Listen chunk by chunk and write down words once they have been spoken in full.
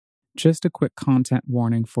Just a quick content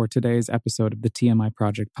warning for today's episode of the TMI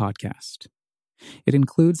Project podcast. It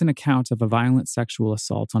includes an account of a violent sexual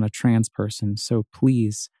assault on a trans person, so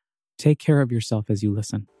please take care of yourself as you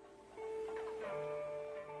listen.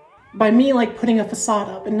 By me putting a facade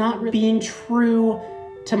up and not being true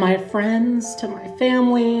to my friends, to my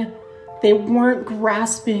family, they weren't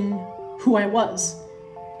grasping who I was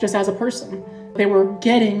just as a person. They were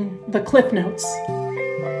getting the cliff notes.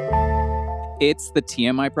 It's the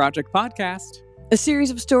TMI Project podcast. A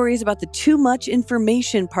series of stories about the too much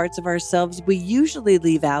information parts of ourselves we usually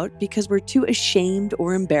leave out because we're too ashamed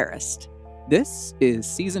or embarrassed. This is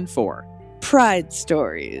season 4. Pride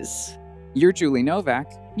Stories. You're Julie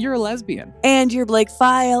Novak. You're a lesbian. And you're Blake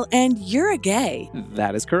File, and you're a gay.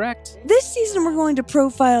 That is correct. This season, we're going to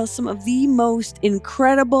profile some of the most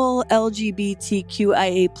incredible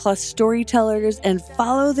LGBTQIA+ storytellers and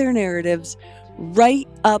follow their narratives right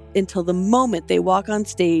up until the moment they walk on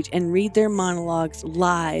stage and read their monologues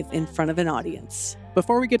live in front of an audience.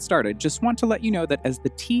 Before we get started, just want to let you know that as the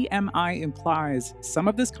TMI implies, some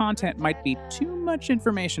of this content might be too much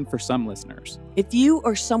information for some listeners. If you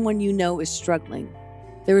or someone you know is struggling,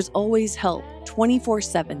 there is always help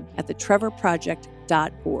 24/7 at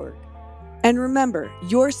thetrevorproject.org. And remember,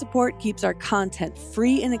 your support keeps our content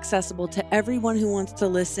free and accessible to everyone who wants to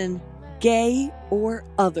listen, gay or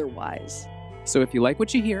otherwise. So if you like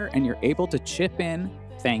what you hear and you're able to chip in,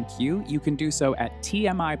 thank you. You can do so at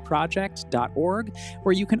tmiproject.org,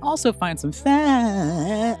 where you can also find some fabulous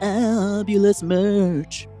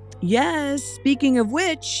merch. Yes, speaking of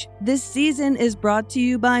which, this season is brought to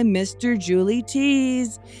you by Mr. Julie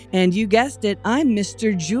Tees. And you guessed it, I'm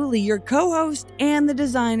Mr. Julie, your co-host and the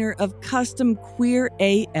designer of custom Queer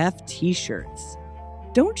AF t-shirts.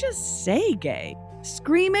 Don't just say gay,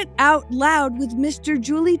 scream it out loud with Mr.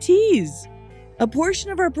 Julie Tees. A portion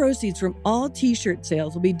of our proceeds from all t-shirt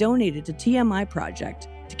sales will be donated to TMI Project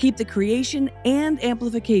to keep the creation and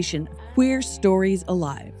amplification of queer stories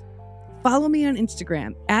alive. Follow me on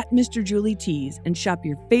Instagram at Mr. Julie Tees and shop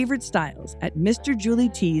your favorite styles at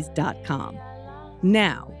MrJulieTees.com.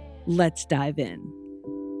 Now, let's dive in.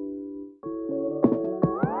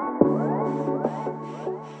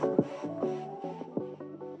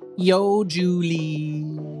 Yo,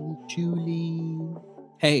 Julie.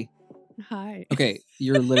 Hey. Hi. Okay,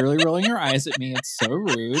 you're literally rolling your eyes at me. It's so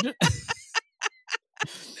rude.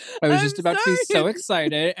 I was just about to be so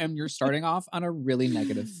excited, and you're starting off on a really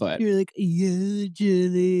negative foot. You're like, yeah,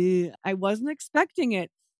 Julie. I wasn't expecting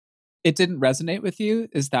it. It didn't resonate with you?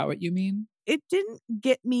 Is that what you mean? It didn't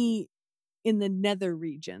get me in the nether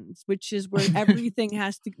regions, which is where everything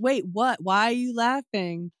has to... Wait, what? Why are you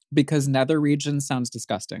laughing? Because nether region sounds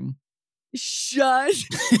disgusting. Shut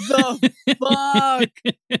the fuck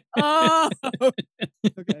up.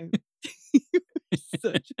 Okay. You're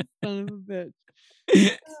such a son of a bitch.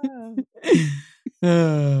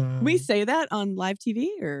 Can we say that on live TV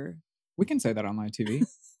or? We can say that on live TV.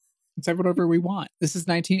 Let's say whatever we want. This is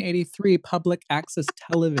 1983 public access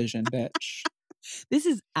television, bitch. This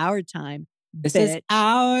is our time. This bitch. is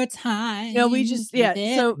our time. No, we just, yeah.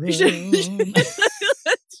 So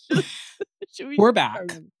we're back.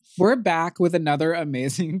 We're back with another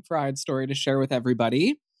amazing Pride story to share with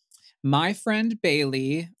everybody. My friend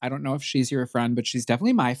Bailey, I don't know if she's your friend, but she's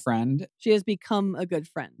definitely my friend. She has become a good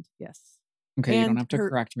friend. Yes. Okay, you don't have to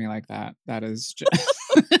correct me like that. That is just...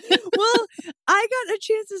 Well, I got a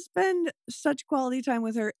chance to spend such quality time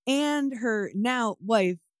with her and her now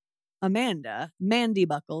wife, Mandy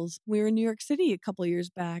Buckles. We were in New York City a couple years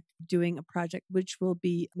back doing a project which will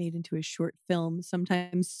be made into a short film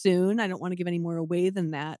sometime soon. I don't want to give any more away than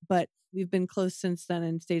that, but we've been close since then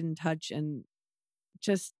and stayed in touch, and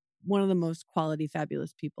just one of the most quality,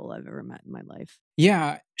 fabulous people I've ever met in my life.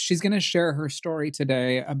 Yeah, she's going to share her story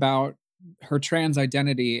today about her trans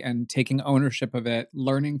identity and taking ownership of it,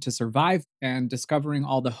 learning to survive, and discovering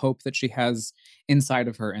all the hope that she has inside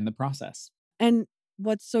of her in the process. And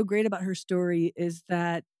what's so great about her story is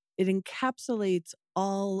that it encapsulates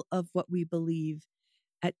all of what we believe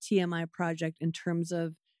at TMI Project in terms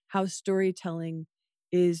of how storytelling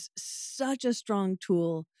is such a strong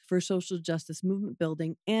tool for social justice movement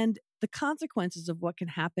building and the consequences of what can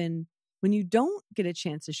happen when you don't get a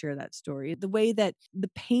chance to share that story. The way that the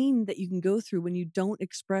pain that you can go through when you don't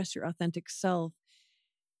express your authentic self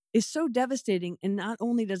is so devastating. And not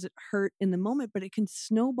only does it hurt in the moment, but it can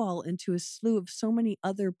snowball into a slew of so many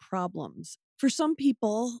other problems. For some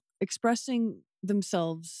people, expressing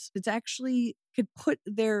themselves, it's actually could put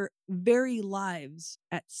their very lives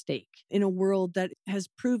at stake in a world that has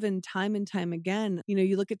proven time and time again. You know,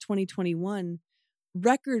 you look at 2021,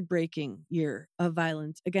 record-breaking year of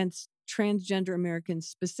violence against transgender Americans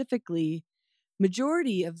specifically,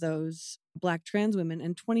 majority of those Black trans women,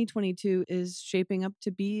 and 2022 is shaping up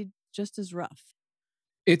to be just as rough.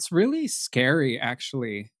 It's really scary,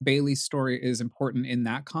 actually. Bailey's story is important in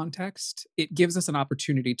that context. It gives us an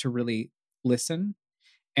opportunity to really listen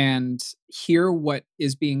and hear what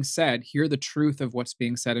is being said, hear the truth of what's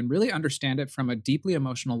being said, and really understand it from a deeply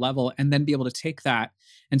emotional level, and then be able to take that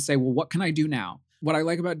and say, well, what can I do now? What I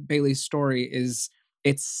like about Bailey's story is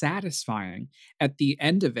it's satisfying at the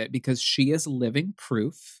end of it because she is living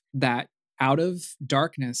proof that out of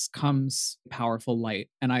darkness comes powerful light.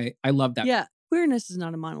 And I love that. Yeah, queerness is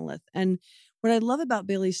not a monolith. And what I love about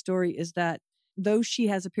Bailey's story is that though she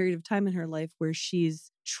has a period of time in her life where she's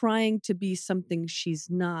trying to be something she's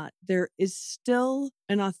not, there is still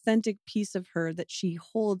an authentic piece of her that she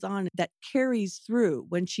holds on that carries through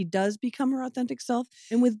when she does become her authentic self.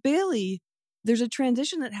 And with Bailey, there's a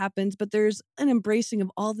transition that happens, but there's an embracing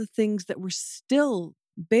of all the things that were still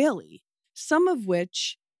Bailey, some of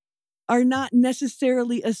which are not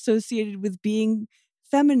necessarily associated with being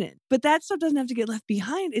feminine. But that stuff doesn't have to get left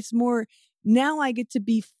behind. It's more, now I get to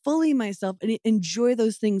be fully myself and enjoy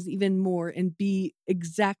those things even more and be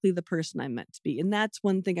exactly the person I'm meant to be. And that's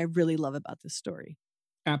one thing I really love about this story.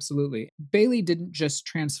 Absolutely. Bailey didn't just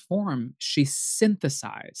transform, she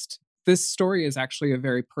synthesized. This story is actually a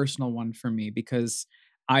very personal one for me because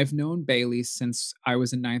I've known Bailey since I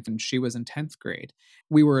was in 9th and she was in 10th grade.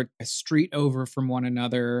 We were a street over from one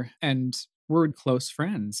another and we're close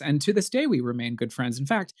friends. And to this day, we remain good friends. In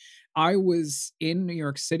fact, I was in New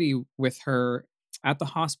York City with her at the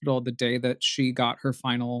hospital the day that she got her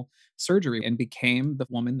final surgery and became the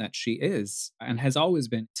woman that she is and has always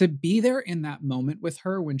been. To be there in that moment with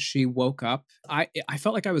her when she woke up, I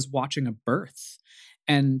felt like I was watching a birth.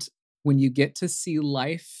 And when you get to see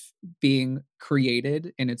life being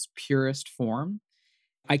created in its purest form,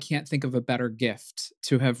 I can't think of a better gift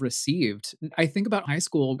to have received. I think about high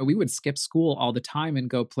school, we would skip school all the time and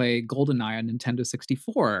go play GoldenEye on Nintendo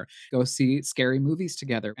 64, go see scary movies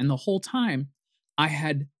together. And the whole time, I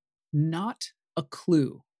had not a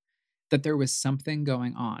clue that there was something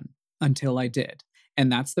going on until I did.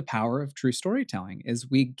 And that's the power of true storytelling, is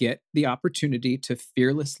we get the opportunity to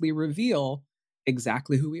fearlessly reveal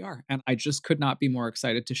exactly who we are. And I just could not be more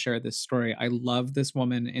excited to share this story. I love this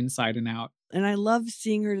woman inside and out. And I love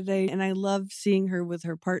seeing her today. And I love seeing her with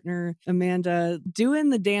her partner, Amanda, doing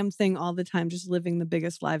the damn thing all the time, just living the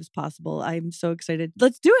biggest lives possible. I'm so excited.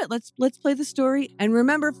 Let's do it. Let's play the story. And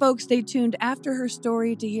remember, folks, stay tuned after her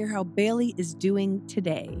story to hear how Bailey is doing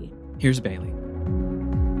today. Here's Bailey.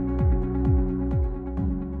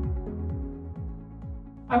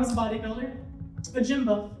 I was a bodybuilder, a gym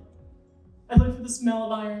buff. I lived for the smell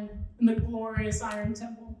of iron in the glorious Iron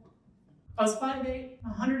Temple. I was 5'8",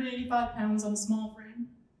 185 pounds on a small frame.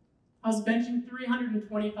 I was benching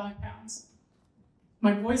 325 pounds.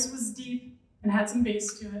 My voice was deep and had some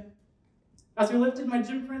bass to it. As we lifted, my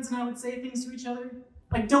gym friends and I would say things to each other,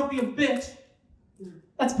 like, "Don't be a bitch.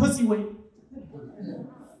 That's pussy weight."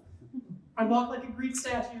 I walked like a Greek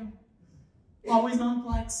statue, always on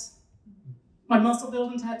flex. My muscle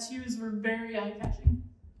build and tattoos were very eye-catching.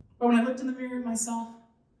 But when I looked in the mirror at myself,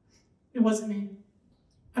 it wasn't me.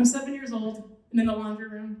 I'm 7 years old and in the laundry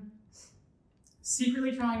room,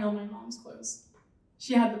 secretly trying on my mom's clothes.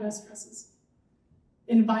 She had the best dresses.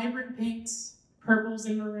 In vibrant pinks, purples,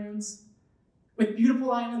 and maroons, with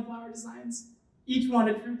beautiful island flower designs, each one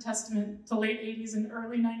a true testament to late 80s and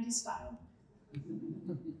early 90s style.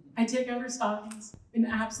 I take out her stockings and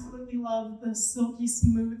absolutely love the silky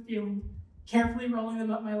smooth feeling, carefully rolling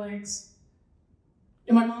them up my legs.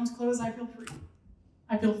 In my mom's clothes, I feel free.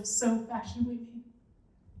 I feel so fashionably me.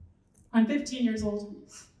 I'm 15 years old.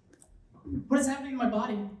 What is happening in my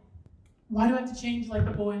body? Why do I have to change like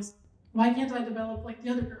the boys? Why can't I develop like the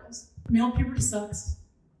other girls? Male puberty sucks.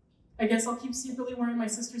 I guess I'll keep secretly wearing my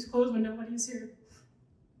sister's clothes when nobody's here.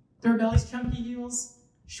 Throw Belly's chunky heels,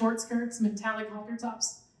 short skirts, metallic halter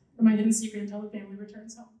tops are my hidden secret until the family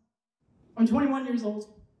returns home. I'm 21 years old.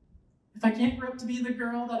 If I can't grow up to be the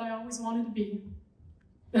girl that I always wanted to be,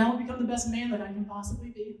 then I will become the best man that I can possibly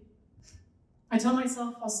be. I tell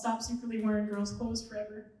myself I'll stop secretly wearing girls' clothes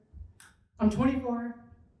forever. I'm 24,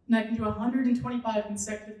 and I can do 125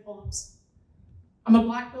 consecutive pull-ups. I'm a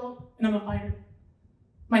black belt, and I'm a fighter.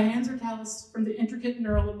 My hands are calloused from the intricate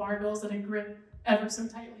knurl of barbells that I grip ever so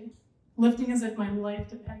tightly, lifting as if my life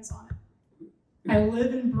depends on it. I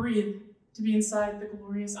live and breathe to be inside the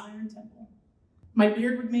glorious Iron Temple. My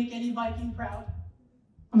beard would make any Viking proud.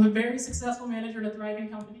 I'm a very successful manager at a thriving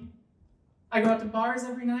company. I go out to bars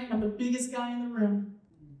every night, and I'm the biggest guy in the room.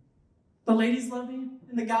 The ladies love me,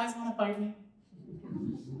 and the guys want to fight me.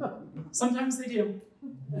 Sometimes they do,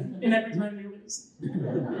 and every time they lose.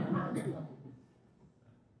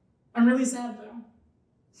 I'm really sad, though.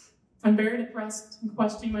 I'm very depressed and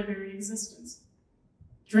questioning my very existence.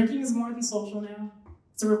 Drinking is more than social now.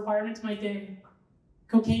 It's a requirement to my day.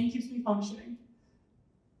 Cocaine keeps me functioning.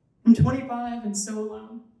 I'm 25 and so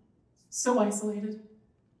alone, so isolated.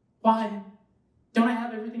 Why? Don't I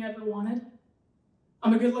have everything I ever wanted?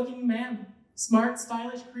 I'm a good-looking man, smart,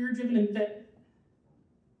 stylish, career-driven, and fit.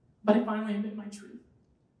 But I finally admit my truth.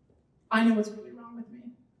 I know what's really wrong with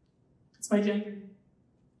me. It's my gender.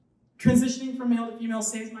 Transitioning from male to female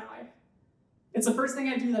saves my life. It's the first thing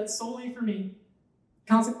I do that's solely for me.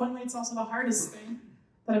 Consequently, it's also the hardest thing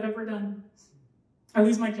that I've ever done. I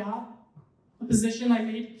lose my job, a position I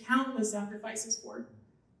made countless sacrifices for.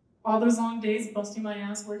 All those long days busting my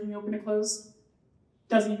ass working open to close,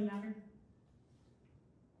 doesn't even matter.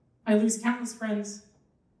 I lose countless friends,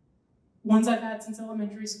 ones I've had since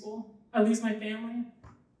elementary school. I lose my family.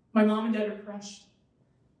 My mom and dad are crushed.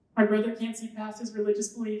 My brother can't see past his religious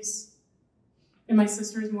beliefs, and my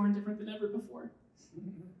sister is more indifferent than ever before.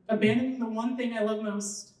 Abandoning the one thing I love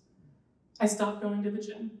most, I stopped going to the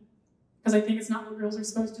gym because I think it's not what girls are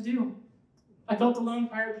supposed to do. I felt alone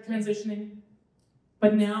prior to transitioning,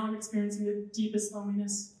 but now I'm experiencing the deepest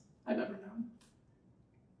loneliness I've ever known.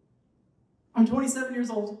 I'm 27 years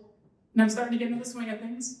old, and I'm starting to get into the swing of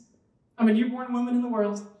things. I'm a newborn woman in the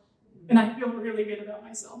world, and I feel really good about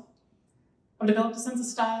myself. I've developed a sense of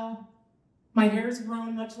style. My hair has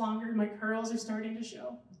grown much longer, and my curls are starting to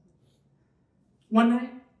show. One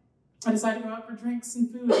night, I decided to go out for drinks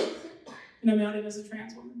and food, and I'm outed as a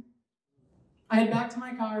trans woman. I head back to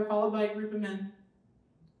my car, followed by a group of men.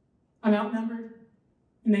 I'm outnumbered,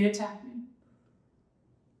 and they attack me.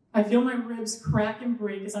 I feel my ribs crack and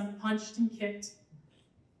break as I'm punched and kicked.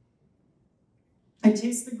 I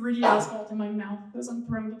taste the gritty asphalt in my mouth as I'm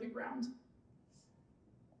thrown to the ground.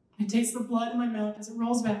 I taste the blood in my mouth as it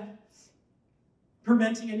rolls back,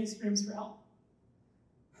 preventing any screams for help.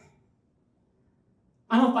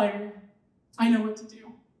 I'm a fighter. I know what to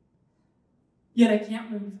do. Yet I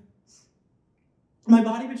can't move. My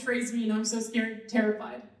body betrays me and I'm so scared,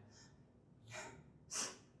 terrified.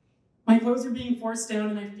 My clothes are being forced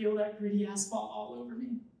down and I feel that gritty asphalt all over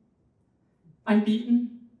me. I'm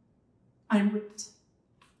beaten. I'm ripped.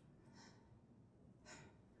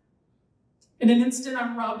 In an instant,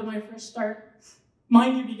 I'm robbed of my fresh start, my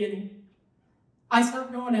new beginning. I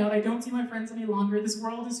stop going out. I don't see my friends any longer. This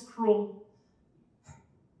world is cruel.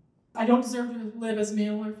 I don't deserve to live as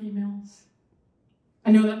male or female.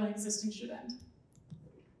 I know that my existence should end.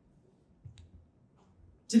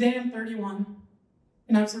 Today, I'm 31,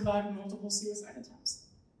 and I've survived multiple suicide attempts.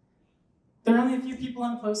 There are only a few people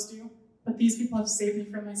I'm close to, but these people have saved me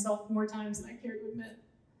from myself more times than I care to admit.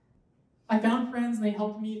 I found friends, and they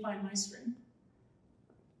helped me find my strength.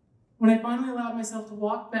 When I finally allowed myself to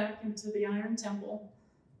walk back into the Iron Temple,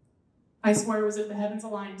 I swear it was as if the heavens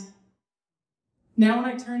aligned. Now when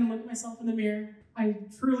I turn and look at myself in the mirror, I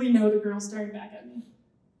truly know the girl staring back at me.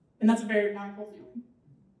 And that's a very powerful feeling.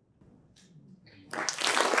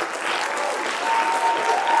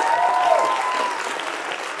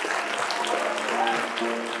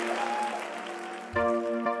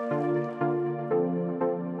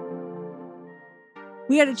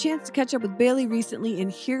 We had a chance to catch up with Bailey recently,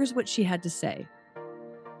 and here's what she had to say.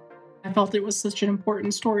 I felt it was such an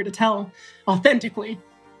important story to tell authentically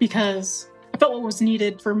because I felt what was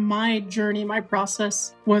needed for my journey, my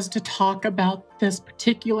process, was to talk about this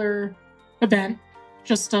particular event,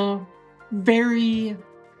 just a very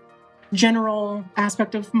general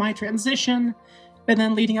aspect of my transition, and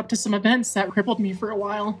then leading up to some events that crippled me for a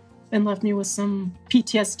while and left me with some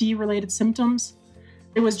PTSD-related symptoms.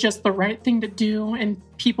 It was just the right thing to do, and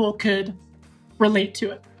people could relate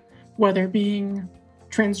to it. Whether being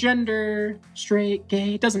transgender, straight,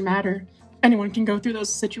 gay, doesn't matter. Anyone can go through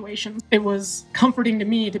those situations. It was comforting to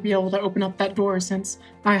me to be able to open up that door since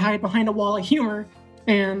I hide behind a wall of humor,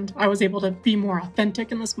 and I was able to be more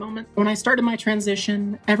authentic in this moment. When I started my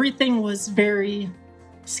transition, everything was very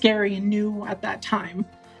scary and new at that time.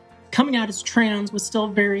 Coming out as trans was still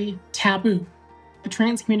very taboo. The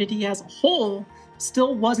trans community as a whole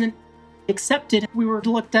still wasn't accepted. We were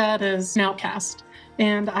looked at as an outcast.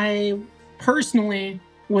 And I personally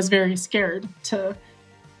was very scared to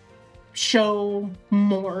show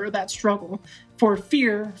more of that struggle for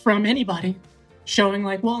fear from anybody showing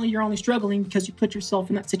like, well, you're only struggling because you put yourself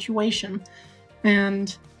in that situation.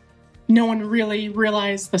 And no one really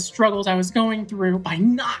realized the struggles I was going through by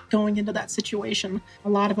not going into that situation. A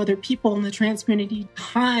lot of other people in the trans community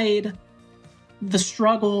hide the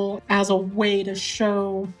struggle as a way to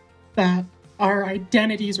show that our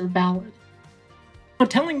identities are valid. But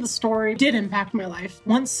telling the story did impact my life.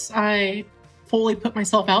 Once I fully put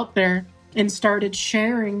myself out there and started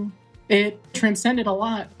sharing, it transcended a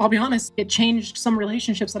lot. I'll be honest, it changed some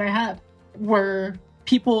relationships that I had, where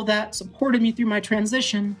people that supported me through my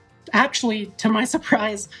transition, actually, to my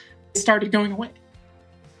surprise, started going away.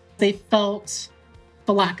 They felt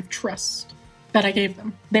the lack of trust that I gave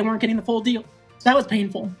them. They weren't getting the full deal. That was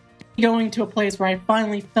painful. Going to a place where I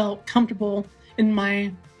finally felt comfortable in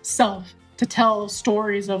myself to tell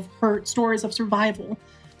stories of hurt, stories of survival,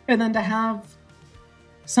 and then to have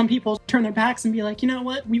some people turn their backs and be like, you know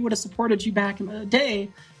what, we would have supported you back in the day,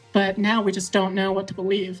 but now we just don't know what to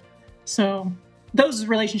believe. So those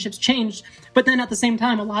relationships changed, but then at the same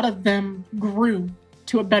time, a lot of them grew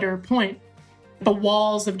to a better point. The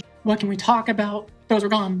walls of what can we talk about, those are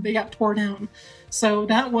gone. They got torn down. So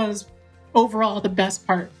that was overall the best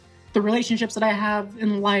part. The relationships that I have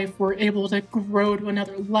in life were able to grow to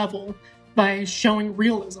another level by showing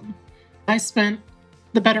realism. I spent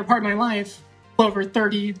the better part of my life, over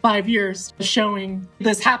 35 years, showing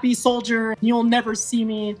this happy soldier. You'll never see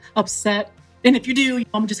me upset. And if you do,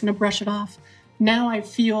 I'm just going to brush it off. Now I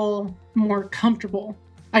feel more comfortable.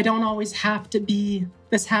 I don't always have to be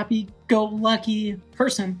this happy-go-lucky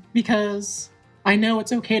person because I know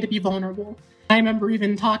it's okay to be vulnerable. I remember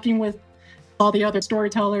even talking with all the other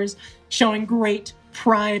storytellers, showing great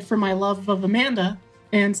pride for my love of Amanda.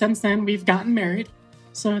 And since then, we've gotten married.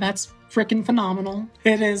 So that's freaking phenomenal.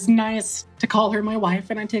 It is nice to call her my wife,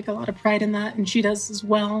 and I take a lot of pride in that, and she does as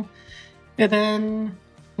well. And then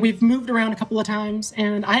we've moved around a couple of times,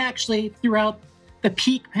 and I actually, throughout the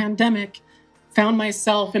peak pandemic, found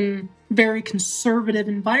myself in very conservative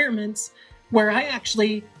environments where I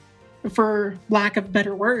actually, for lack of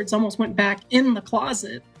better words, almost went back in the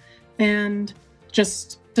closet and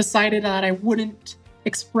just decided that I wouldn't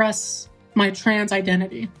express my trans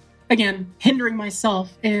identity. Again, hindering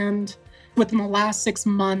myself. And within the last 6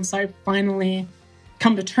 months, I've finally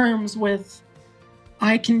come to terms with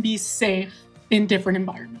I can be safe in different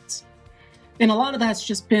environments. And a lot of that's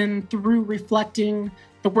just been through reflecting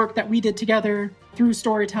the work that we did together, through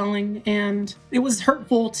storytelling. And it was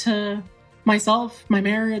hurtful to myself, my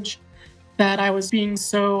marriage, that I was being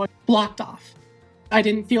so blocked off. I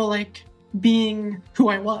didn't feel like being who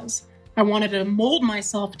I was. I wanted to mold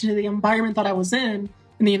myself to the environment that I was in,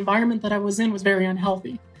 and the environment that I was in was very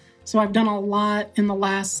unhealthy. So I've done a lot in the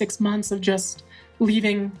last 6 months of just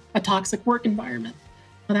leaving a toxic work environment.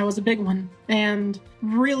 That was a big one. And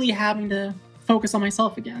really having to focus on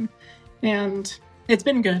myself again. And it's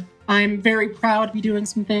been good. I'm very proud to be doing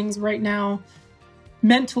some things right now.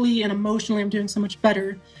 Mentally and emotionally, I'm doing so much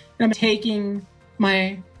better. And I'm taking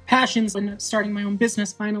my passions and starting my own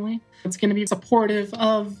business finally. It's going to be supportive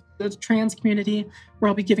of the trans community, where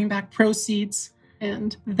I'll be giving back proceeds.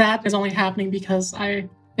 And that is only happening because I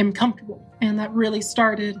am comfortable. And that really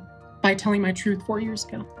started by telling my truth 4 years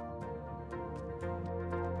ago.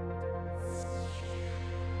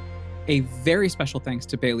 A very special thanks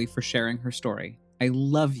to Bailey for sharing her story. I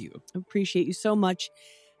love you. Appreciate you so much.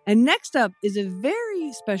 And next up is a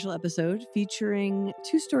very special episode featuring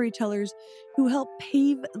two storytellers who helped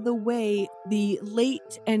pave the way, the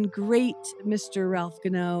late and great Mr. Ralph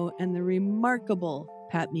Gano and the remarkable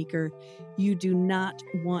Pat Meeker. You do not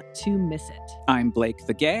want to miss it. I'm Blake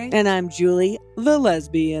the Gay. And I'm Julie the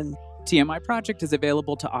Lesbian. TMI Project is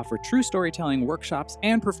available to offer true storytelling workshops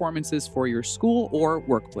and performances for your school or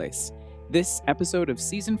workplace. This episode of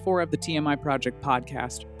Season 4 of the TMI Project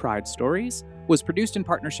podcast, Pride Stories, was produced in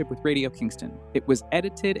partnership with Radio Kingston. It was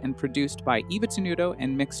edited and produced by Eva Tenuto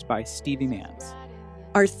and mixed by Stevie Manns.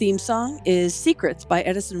 Our theme song is Secrets by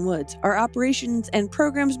Edison Woods. Our operations and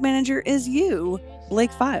programs manager is you,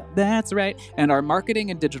 Blake File. That's right. And our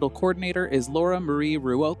marketing and digital coordinator is Laura Marie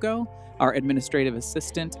Ruocco. Our administrative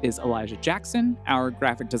assistant is Elijah Jackson. Our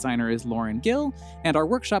graphic designer is Lauren Gill. And our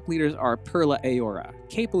workshop leaders are Perla Aora,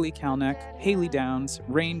 Kapely Kalneck, Haley Downs,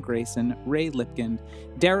 Rain Grayson, Ray Lipkind,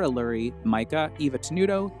 Dara Lurie, Micah, Eva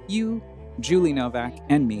Tenuto, you, Julie Novak,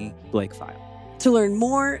 and me, Blake File. To learn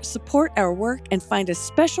more, support our work, and find a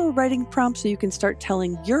special writing prompt so you can start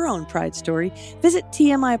telling your own Pride story, visit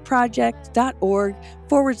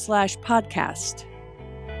tmiproject.org/podcast.